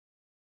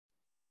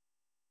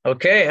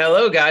Okay,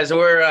 hello guys.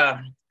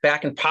 We're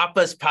back in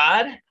Papa's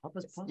Pod.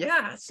 Papa's Pod?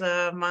 Yeah, it's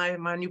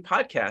my new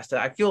podcast.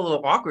 I feel a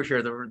little awkward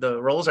here.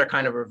 The roles are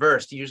kind of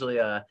reversed. Usually,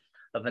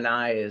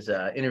 Vinay is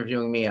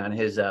interviewing me on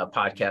his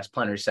podcast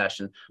plenary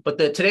session, but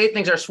today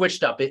things are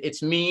switched up.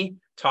 It's me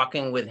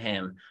talking with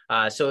him.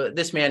 So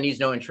this man needs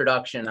no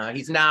introduction.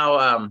 He's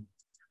now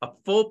a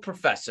full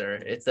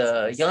professor at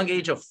the young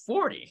age of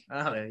 40.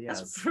 Yeah.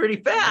 That's pretty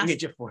fast. Young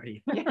age of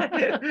 40. Yeah.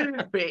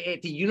 At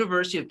the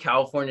University of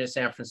California,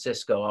 San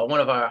Francisco, one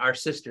of our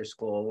sister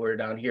school. We're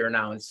down here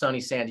now in sunny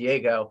San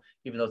Diego,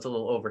 even though it's a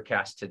little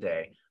overcast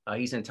today.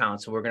 He's in town,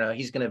 so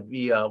he's gonna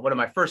be one of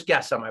my first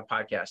guests on my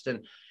podcast.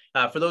 And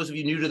for those of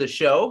you new to the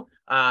show,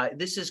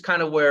 this is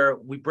kind of where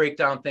we break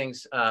down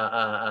things,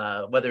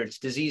 whether it's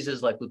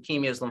diseases like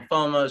leukemias,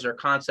 lymphomas, or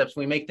concepts.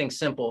 We make things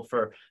simple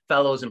for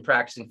fellows and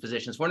practicing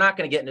physicians. We're not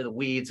going to get into the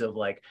weeds of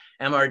like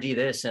MRD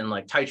this and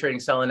like titrating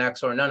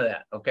selinexor or none of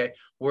that, okay?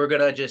 We're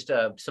going to just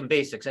some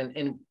basics.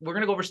 And we're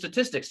going to go over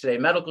statistics today,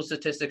 medical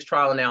statistics,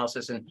 trial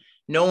analysis, and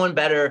no one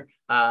better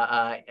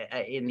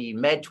in the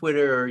med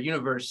Twitter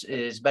universe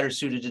is better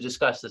suited to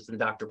discuss this than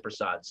Dr.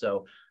 Prasad.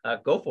 So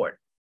go for it.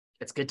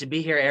 It's good to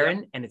be here,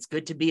 Aaron, and it's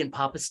good to be in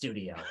Papa's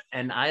studio.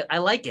 And I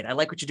like it. I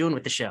like what you're doing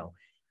with the show.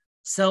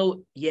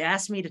 So you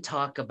asked me to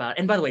talk about,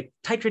 and by the way,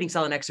 titrating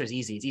selinexor is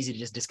easy. It's easy to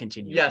just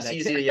discontinue. Yes,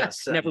 easy to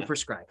yes. Never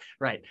prescribe.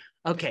 Right.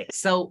 Okay.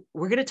 So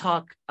we're going to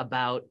talk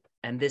about,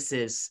 and this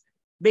is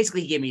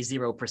basically he gave me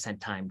 0%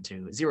 time.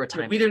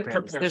 We didn't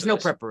prepare. There's no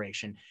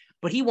preparation,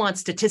 but he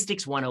wants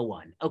statistics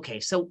 101. Okay.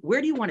 So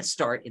where do you want to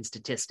start in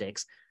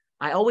statistics?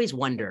 I always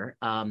wonder,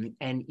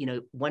 and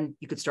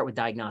you could start with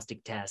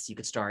diagnostic tests. You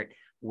could start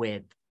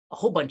with a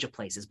whole bunch of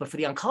places. But for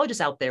the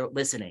oncologists out there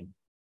listening,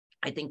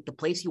 I think the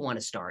place you want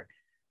to start,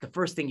 the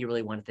first thing you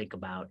really want to think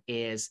about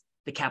is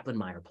the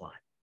Kaplan-Meier plot.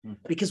 Mm-hmm.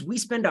 Because we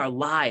spend our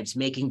lives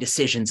making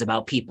decisions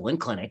about people in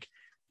clinic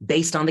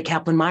based on the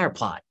Kaplan-Meier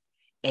plot.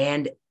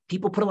 And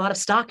people put a lot of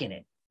stock in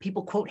it.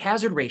 People quote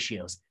hazard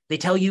ratios. They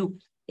tell you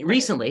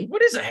recently.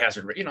 What is a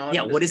hazard ratio?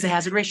 Yeah, what is the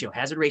hazard ratio?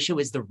 Hazard ratio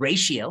is the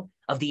ratio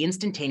of the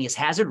instantaneous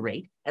hazard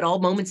rate at all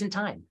moments in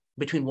time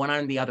between one arm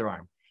and the other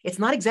arm. It's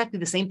not exactly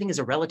the same thing as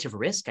a relative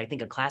risk. I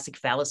think a classic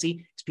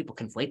fallacy is people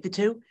conflate the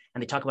two,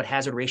 and they talk about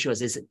hazard ratio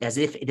as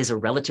if it is a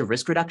relative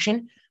risk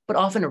reduction. But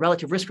often a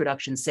relative risk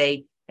reduction,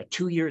 say at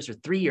 2 years or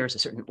 3 years, a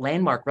certain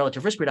landmark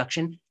relative risk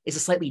reduction is a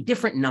slightly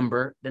different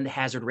number than the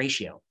hazard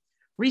ratio.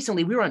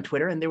 Recently, we were on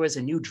Twitter, and there was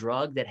a new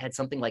drug that had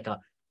something like a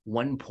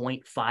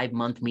 1.5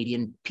 month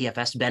median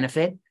PFS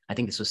benefit. I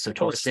think this was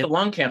sotorasib. The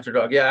lung cancer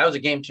drug. Yeah, that was a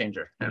game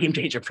changer. Game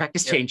changer,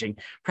 practice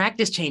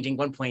changing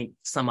 1 point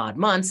some odd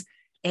months.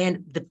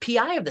 And the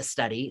PI of the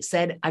study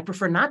said, I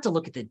prefer not to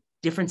look at the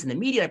difference in the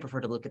median. I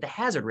prefer to look at the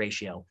hazard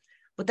ratio.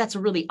 But that's a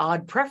really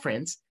odd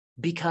preference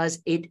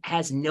because it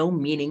has no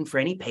meaning for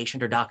any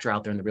patient or doctor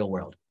out there in the real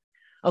world.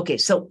 Okay,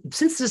 so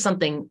since this is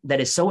something that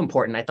is so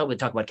important, I thought we'd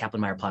talk about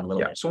Kaplan-Meier plot a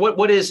little bit. So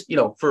what is,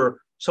 for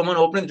someone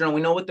opening the journal,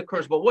 we know what the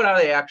curves, but what are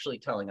they actually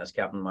telling us,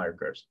 Kaplan-Meier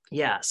curves?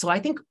 Yeah, so I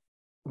think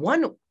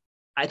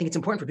it's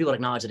important for people to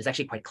acknowledge that it's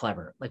actually quite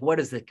clever. Like what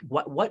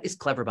is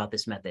clever about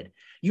this method?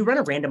 You run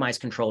a randomized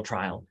control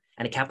trial,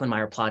 and a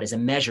Kaplan-Meier plot is a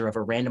measure of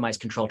a randomized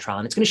control trial.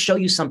 And it's going to show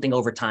you something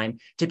over time,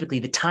 typically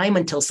the time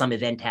until some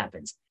event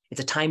happens. It's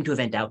a time to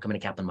event outcome in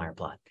a Kaplan-Meier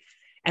plot.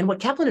 And what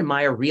Kaplan and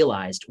Meier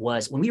realized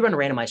was when we run a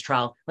randomized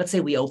trial, let's say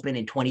we open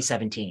in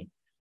 2017,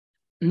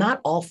 not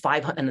all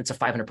 500, and it's a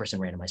 500-person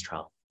randomized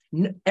trial.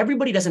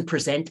 Everybody doesn't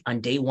present on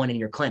day one in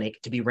your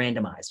clinic to be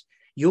randomized.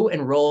 You'll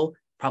enroll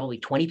probably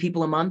 20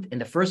 people a month in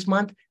the first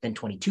month, then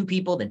 22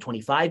 people, then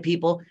 25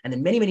 people, and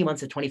then many, many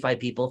months of 25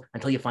 people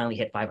until you finally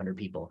hit 500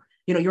 people.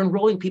 You're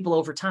enrolling people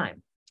over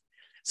time.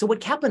 So what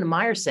Kaplan and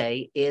Meier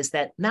say is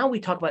that now we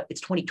talk about it's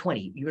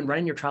 2020. You've been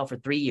running your trial for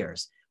 3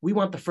 years. We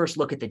want the first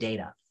look at the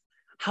data.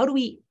 How do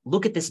we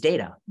look at this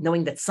data,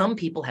 knowing that some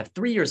people have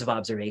 3 years of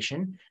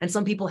observation and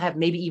some people have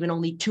maybe even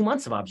only 2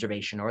 months of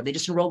observation, or they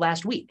just enrolled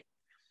last week?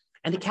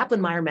 And the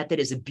Kaplan-Meier method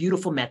is a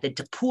beautiful method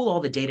to pool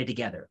all the data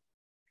together.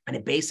 And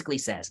it basically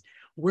says,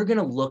 we're going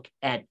to look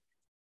at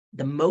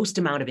the most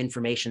amount of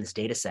information in this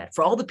data set.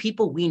 For all the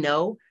people we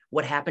know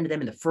what happened to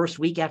them in the first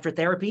week after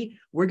therapy,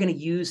 we're going to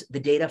use the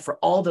data for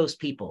all those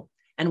people.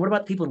 And what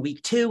about the people in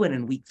week 2 and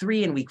in week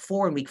 3 and week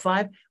 4 and week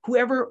 5?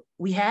 Whoever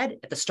we had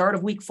at the start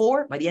of week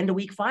 4, by the end of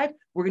week 5,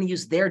 we're going to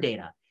use their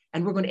data.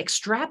 And we're going to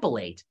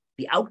extrapolate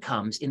the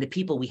outcomes in the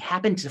people we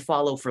happen to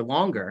follow for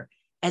longer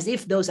as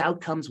if those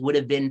outcomes would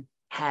have been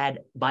had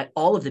by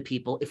all of the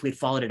people if we'd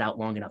followed it out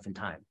long enough in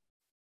time.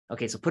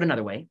 Okay, so put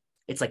another way,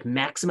 it's like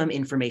maximum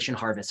information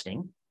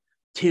harvesting.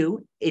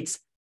 2, it's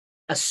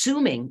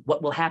assuming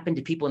what will happen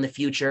to people in the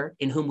future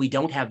in whom we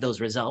don't have those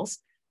results,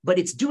 but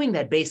it's doing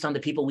that based on the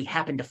people we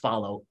happen to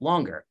follow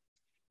longer.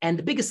 And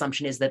the big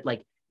assumption is that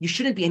you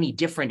shouldn't be any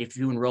different if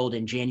you enrolled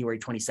in January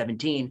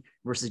 2017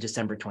 versus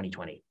December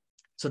 2020.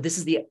 So this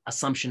is the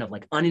assumption of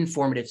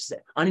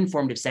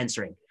uninformative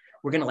censoring.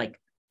 We're going to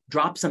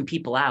drop some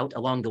people out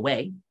along the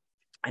way,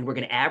 and we're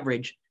going to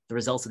average the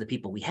results of the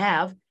people we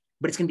have.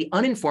 but it's going to be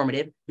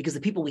uninformative because the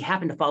people we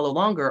happen to follow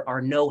longer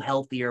are no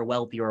healthier,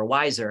 wealthier, or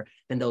wiser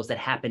than those that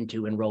happen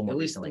to enroll more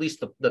recently. At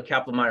least the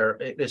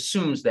Kaplan-Meier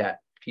assumes that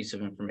piece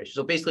of information.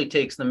 So basically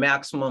takes the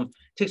maximum,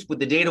 takes with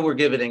the data we're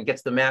given and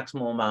gets the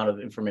maximum amount of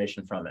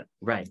information from it.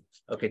 Right.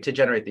 Okay, to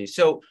generate these.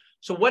 So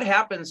what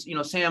happens,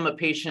 say I'm a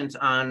patient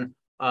on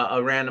a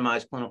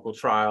randomized clinical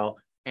trial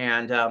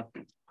and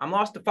I'm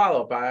lost to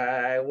follow-up.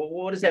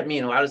 What does that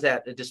mean? How does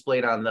that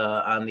displayed on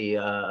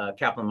the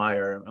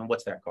Kaplan-Meier, and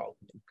what's that called?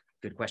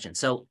 Good question.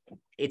 So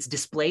it's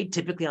displayed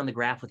typically on the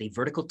graph with a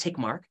vertical tick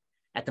mark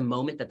at the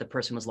moment that the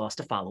person was lost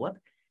to follow-up,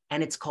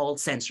 and it's called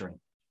censoring.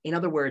 In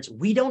other words,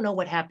 we don't know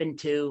what happened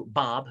to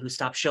Bob, who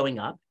stopped showing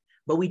up,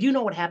 but we do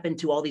know what happened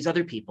to all these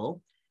other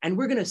people, and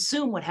we're going to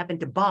assume what happened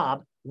to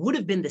Bob would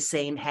have been the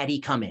same had he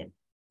come in.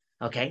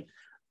 Okay.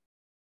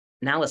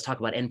 Now let's talk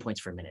about endpoints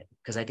for a minute,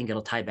 because I think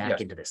it'll tie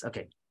back into this.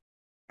 Okay.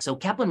 So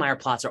Kaplan-Meier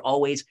plots are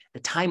always the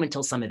time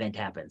until some event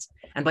happens.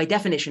 And by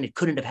definition, it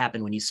couldn't have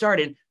happened when you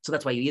started. So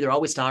that's why you either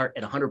always start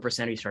at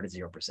 100% or you start at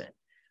 0%.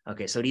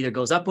 Okay, so it either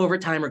goes up over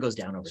time or goes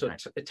down over time.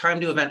 So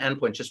time to event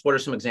endpoints, just what are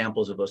some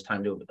examples of those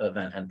time to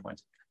event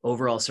endpoints?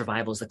 Overall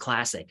survival is the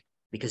classic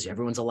because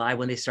everyone's alive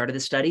when they started the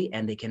study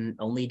and they can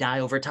only die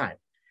over time.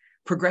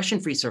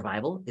 Progression-free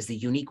survival is the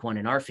unique one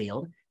in our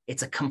field.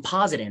 It's a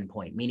composite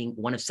endpoint, meaning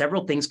one of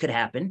several things could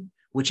happen.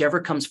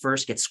 Whichever comes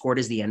first gets scored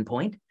as the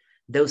endpoint.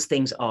 Those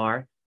things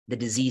are the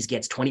disease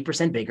gets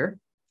 20% bigger.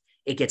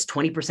 It gets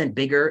 20%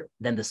 bigger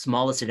than the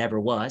smallest it ever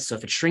was. So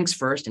if it shrinks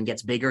first and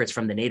gets bigger, it's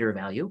from the nadir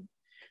value.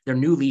 There are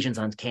new lesions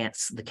on the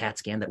CAT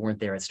scan that weren't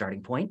there at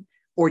starting point,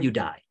 or you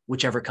die,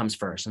 whichever comes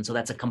first. And so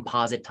that's a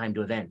composite time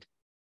to event.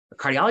 The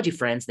cardiology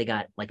friends, they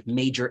got like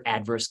major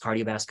adverse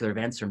cardiovascular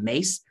events or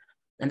MACE.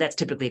 And that's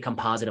typically a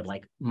composite of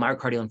like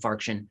myocardial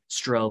infarction,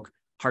 stroke,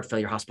 heart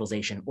failure,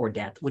 hospitalization, or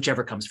death,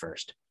 whichever comes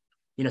first.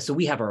 So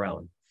we have our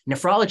own.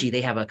 Nephrology,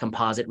 they have a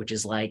composite, which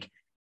is like,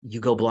 you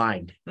go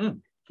blind,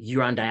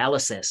 you're on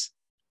dialysis,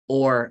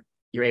 or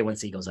your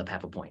A1C goes up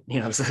half a point.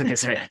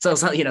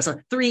 So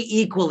 3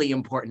 equally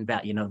important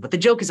values. But the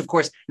joke is, of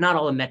course, not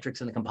all the metrics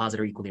in the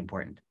composite are equally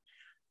important.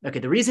 Okay,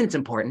 the reason it's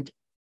important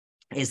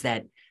is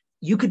that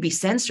you could be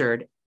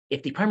censored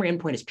if the primary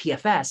endpoint is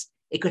PFS.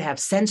 It could have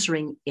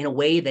censoring in a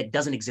way that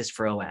doesn't exist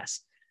for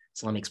OS.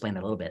 So let me explain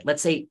that a little bit.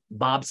 Let's say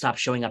Bob stopped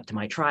showing up to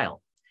my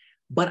trial,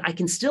 but I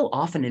can still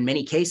often, in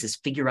many cases,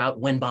 figure out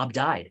when Bob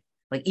died.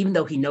 Like, even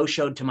though he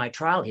no-showed to my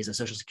trial, he has a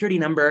social security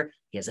number,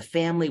 he has a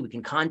family, we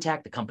can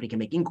contact, the company can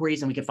make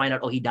inquiries, and we can find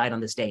out, oh, he died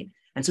on this date.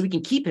 And so we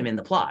can keep him in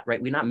the plot,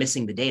 right? We're not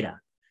missing the data.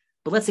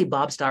 But let's say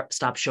Bob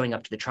stops showing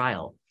up to the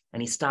trial,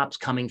 and he stops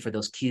coming for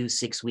those Q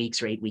 6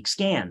 weeks or 8 week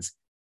scans.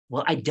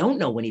 Well, I don't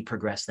know when he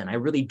progressed then. I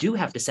really do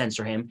have to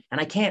censor him, and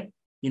I can't,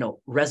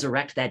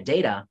 resurrect that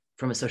data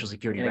from a social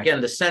security record.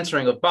 Again, the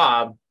censoring of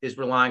Bob is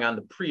relying on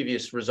the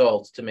previous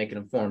results to make an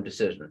informed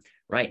decision.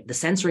 Right. The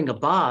censoring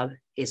of Bob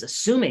is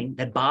assuming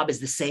that Bob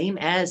is the same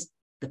as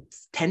the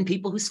 10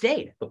 people who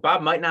stayed. But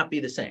Bob might not be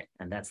the same.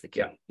 And that's the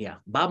key. Yeah.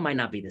 Bob might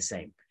not be the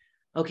same.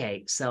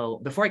 Okay. So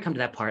before I come to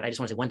that part, I just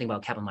want to say one thing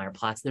about Kaplan-Meier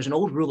plots. There's an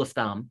old rule of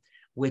thumb,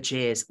 which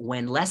is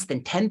when less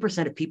than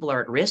 10% of people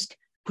are at risk,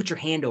 put your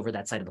hand over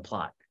that side of the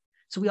plot.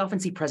 So we often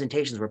see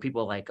presentations where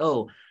people are like,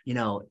 oh,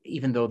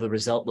 even though the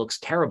result looks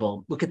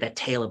terrible, look at that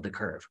tail of the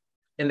curve.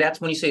 And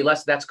that's when you say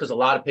less, that's because a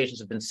lot of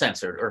patients have been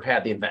censored or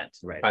had the event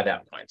by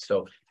that point.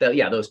 So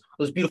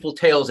those beautiful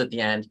tails at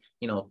the end,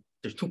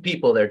 there's 2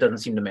 people there, it doesn't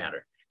seem to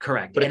matter.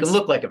 Correct. But it can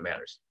look like it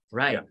matters.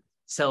 Right. Yeah.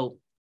 So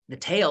the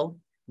tail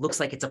looks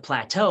like it's a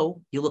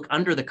plateau. You look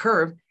under the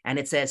curve and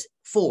it says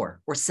 4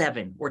 or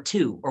 7 or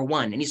 2 or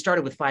 1, and you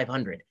started with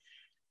 500.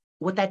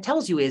 What that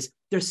tells you is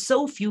there's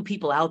so few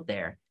people out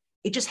there.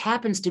 It just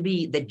happens to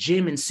be that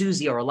Jim and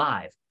Susie are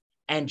alive,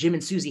 and Jim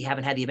and Susie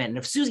haven't had the event. And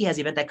if Susie has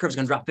the event, that curve's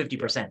going to drop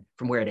 50%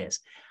 from where it is.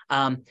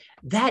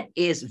 That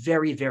is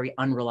very, very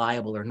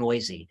unreliable or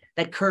noisy.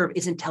 That curve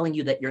isn't telling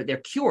you that they're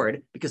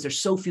cured because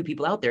there's so few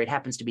people out there. It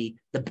happens to be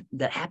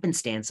the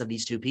happenstance of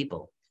these 2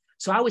 people.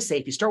 So I always say,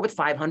 if you start with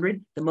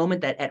 500, the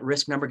moment that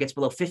at-risk number gets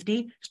below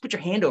 50, just put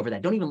your hand over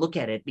that. Don't even look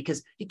at it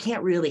because you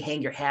can't really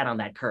hang your hat on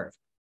that curve.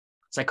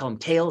 So I call them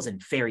tails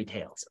and fairy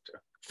tales.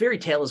 Fairy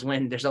tale is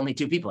when there's only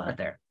 2 people out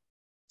there.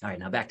 All right,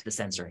 now back to the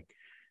censoring.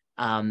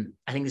 I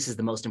think this is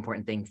the most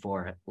important thing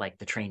for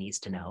the trainees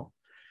to know.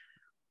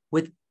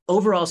 With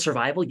overall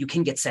survival, you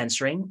can get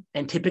censoring.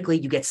 And typically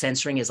you get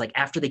censoring is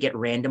after they get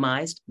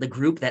randomized, the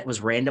group that was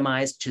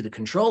randomized to the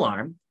control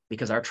arm,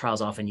 because our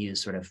trials often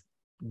use sort of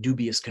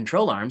dubious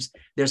control arms,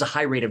 there's a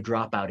high rate of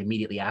dropout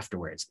immediately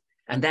afterwards.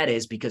 And that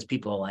is because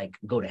people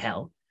go to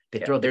hell.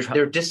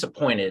 They're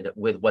disappointed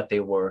with what they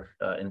were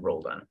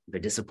enrolled on. They're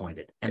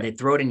disappointed and they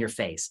throw it in your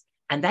face.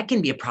 And that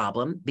can be a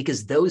problem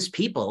because those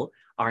people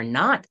are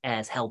not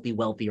as healthy,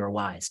 wealthy, or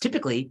wise.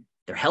 Typically,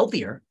 they're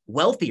healthier,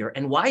 wealthier,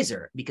 and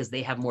wiser because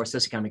they have more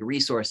socioeconomic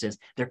resources.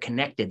 They're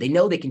connected. They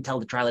know they can tell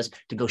the trialist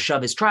to go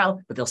shove his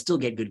trial, but they'll still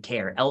get good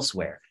care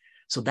elsewhere.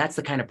 So that's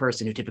the kind of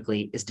person who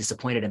typically is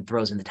disappointed and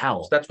throws in the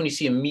towel. So that's when you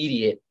see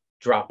immediate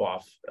drop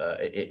off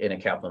in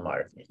a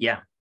Kaplan-Meier.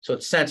 Yeah. So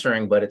it's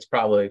censoring, but it's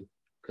probably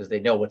because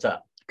they know what's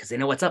up. because they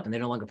know what's up and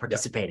they're no longer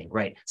participating,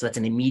 right? So that's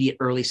an immediate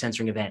early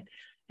censoring event.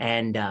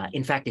 And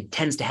in fact, it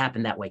tends to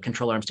happen that way.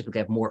 Control arms typically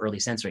have more early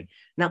censoring.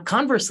 Now,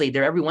 conversely,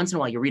 there every once in a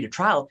while you read a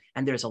trial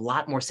and there's a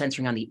lot more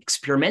censoring on the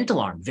experimental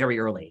arm very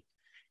early.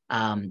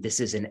 This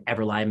is an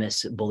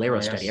everolimus bolero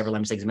study,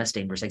 everolimus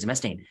exemestane versus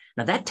exemestane.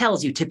 Now, that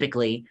tells you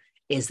typically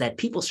is that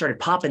people started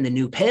popping the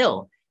new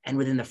pill, and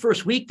within the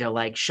first week, they're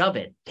like, shove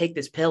it, take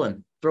this pill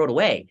and throw it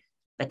away.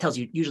 That tells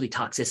you usually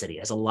toxicity. It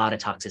has a lot of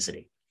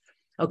toxicity.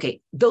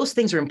 Okay, those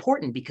things are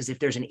important because if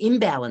there's an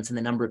imbalance in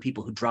the number of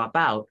people who drop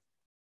out,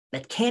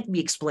 that can't be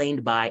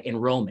explained by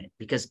enrollment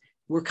because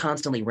we're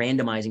constantly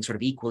randomizing sort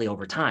of equally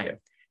over time.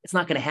 It's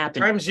not going to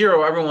happen. Time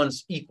zero,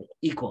 everyone's equal.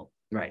 Equal,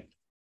 right.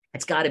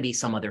 It's got to be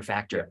some other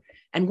factor.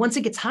 And once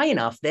it gets high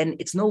enough, then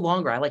it's no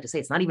longer, I like to say,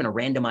 it's not even a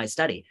randomized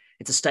study.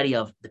 It's a study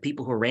of the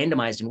people who are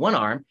randomized in one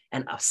arm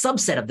and a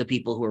subset of the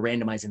people who are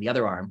randomized in the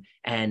other arm.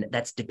 And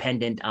that's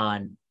dependent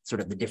on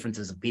sort of the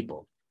differences of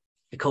people,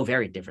 the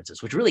covariate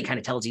differences, which really kind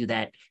of tells you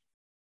that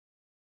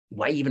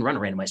why even run a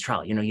randomized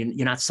trial? You know,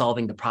 you're not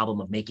solving the problem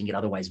of making it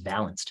otherwise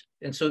balanced.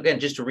 And so again,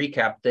 just to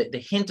recap, the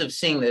hint of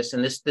seeing this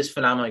and this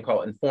phenomenon, you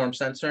call it informed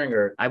censoring,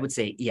 or I would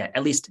say,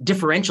 at least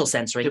differential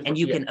censoring, and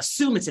you can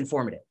assume it's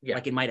informative,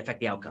 like it might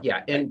affect the outcome.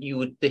 Yeah, and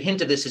the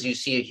hint of this is you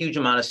see a huge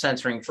amount of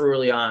censoring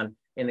early on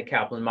in the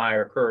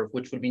Kaplan-Meier curve,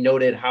 which would be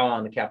noted how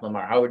on the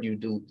Kaplan-Meier. How would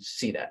you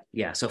see that?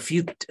 Yeah, so a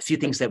few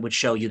things that would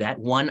show you that.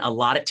 One, a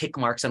lot of tick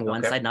marks on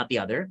one side, not the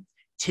other.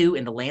 Two,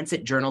 in the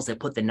Lancet journals that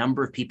put the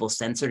number of people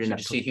censored in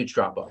see a huge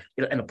drop off.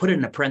 And I'll put it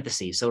in a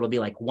parenthesis. So it'll be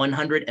like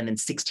 100 and then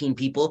 16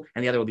 people,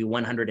 and the other will be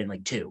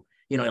 102.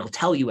 You know, it'll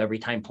tell you every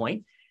time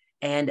point.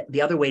 And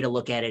the other way to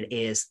look at it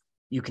is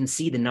you can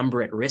see the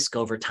number at risk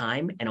over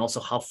time and also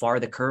how far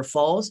the curve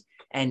falls.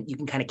 And you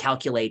can kind of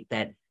calculate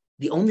that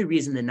the only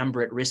reason the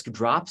number at risk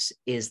drops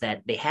is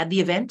that they had the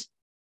event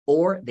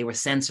or they were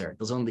censored.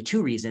 Those are only the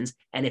two reasons.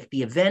 And if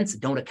the events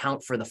don't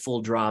account for the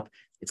full drop,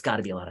 it's got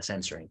to be a lot of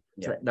censoring.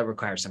 So that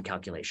requires some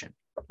calculation.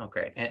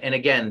 Okay. And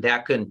again,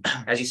 that can,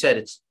 as you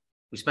said,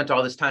 we spent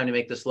all this time to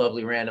make this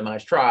lovely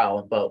randomized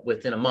trial, but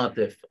within a month,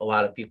 if a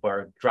lot of people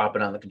are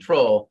dropping on the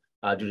control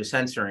due to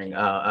censoring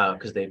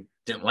because they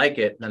didn't like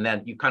it, and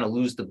then you kind of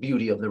lose the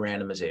beauty of the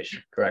randomization,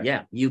 correct?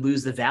 Yeah, you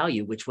lose the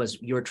value, which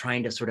was you're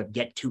trying to sort of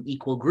get two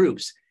equal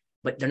groups,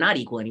 but they're not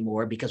equal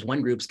anymore because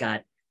one group's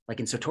got, like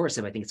in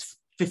sotorasib, I think it's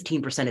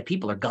 15% of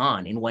people are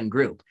gone in one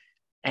group.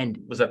 And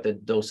was that the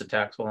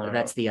docetaxel?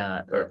 That's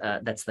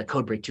the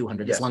Codebreak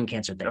 200, this lung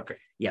cancer thing. Okay.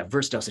 Yeah,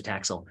 versus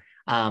docetaxel.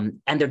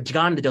 And they're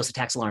gone the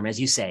docetaxel arm, as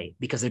you say,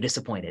 because they're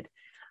disappointed.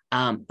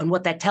 And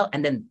what that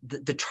and then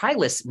the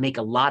trialists make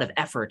a lot of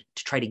effort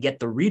to try to get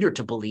the reader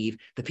to believe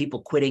the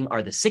people quitting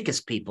are the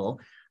sickest people.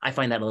 I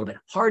find that a little bit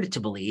hard to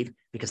believe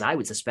because I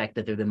would suspect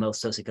that they're the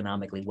most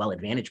socioeconomically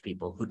well-advantaged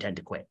people who tend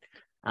to quit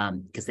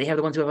because they have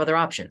the ones who have other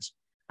options.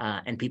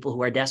 And people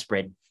who are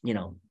desperate, you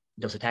know,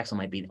 docetaxel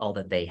might be all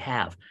that they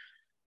have.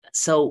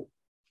 So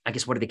I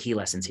guess what are the key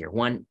lessons here?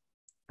 One,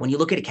 when you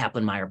look at a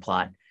Kaplan-Meier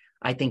plot,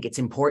 I think it's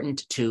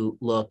important to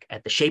look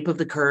at the shape of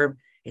the curve.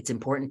 It's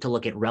important to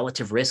look at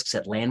relative risks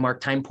at landmark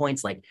time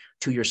points like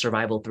 2-year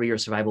survival, 3-year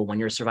survival,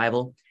 1-year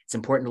survival. It's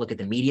important to look at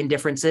the median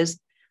differences.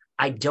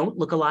 I don't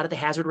look a lot at the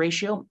hazard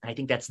ratio. I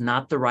think that's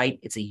not the right.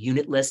 It's a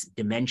unitless,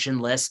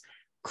 dimensionless,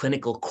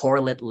 clinical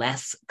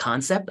correlate-less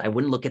concept. I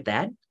wouldn't look at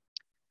that.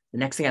 The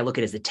next thing I look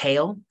at is the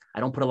tail. I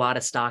don't put a lot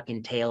of stock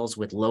in tails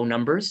with low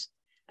numbers.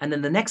 And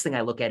then the next thing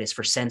I look at is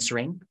for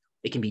censoring.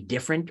 It can be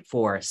different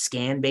for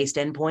scan-based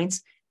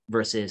endpoints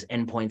versus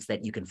endpoints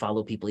that you can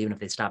follow people even if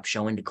they stop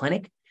showing to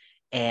clinic.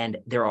 And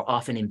there are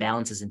often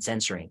imbalances in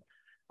censoring.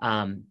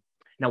 Now,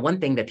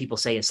 one thing that people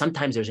say is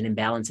sometimes there's an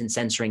imbalance in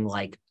censoring,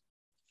 like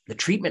the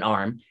treatment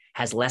arm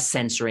has less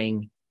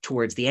censoring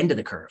towards the end of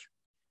the curve.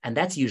 And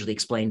that's usually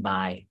explained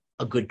by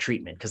a good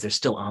treatment because they're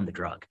still on the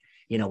drug,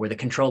 you know, where the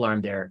control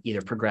arm, they're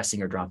either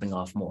progressing or dropping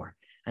off more.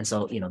 And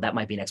so, you know, that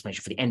might be an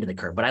explanation for the end of the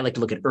curve, but I like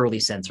to look at early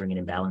censoring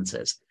and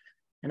imbalances.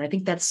 And I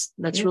think that's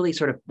really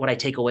sort of what I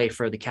take away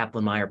for the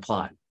Kaplan-Meier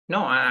plot.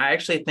 No, I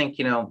actually think,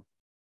 you know,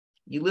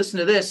 you listen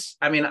to this.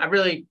 I mean,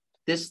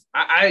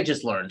 I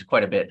just learned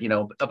quite a bit, you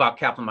know, about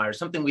Kaplan-Meier.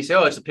 Something we say,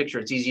 oh, it's a picture.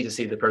 It's easy to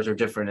see the curves are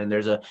different and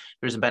there's a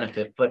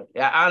benefit. But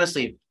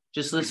honestly,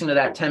 just listening to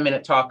that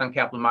 10-minute talk on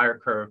Kaplan-Meier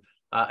curve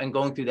and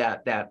going through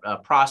that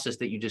process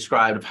that you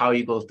described of how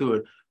you go through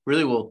it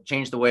really will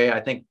change the way I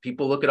think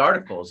people look at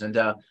articles. And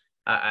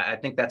I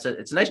think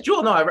it's a nice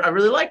jewel. No, I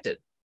really liked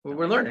it.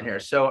 We're learning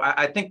here. So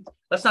I think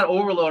let's not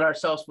overload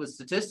ourselves with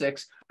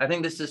statistics. I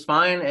think this is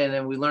fine. And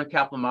then we learned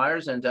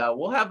Kaplan-Meier's, and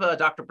we'll have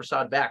Dr.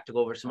 Prasad back to go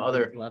over some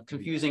other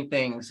confusing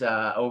things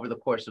over the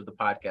course of the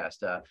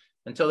podcast.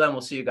 Until then,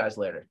 we'll see you guys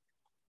later.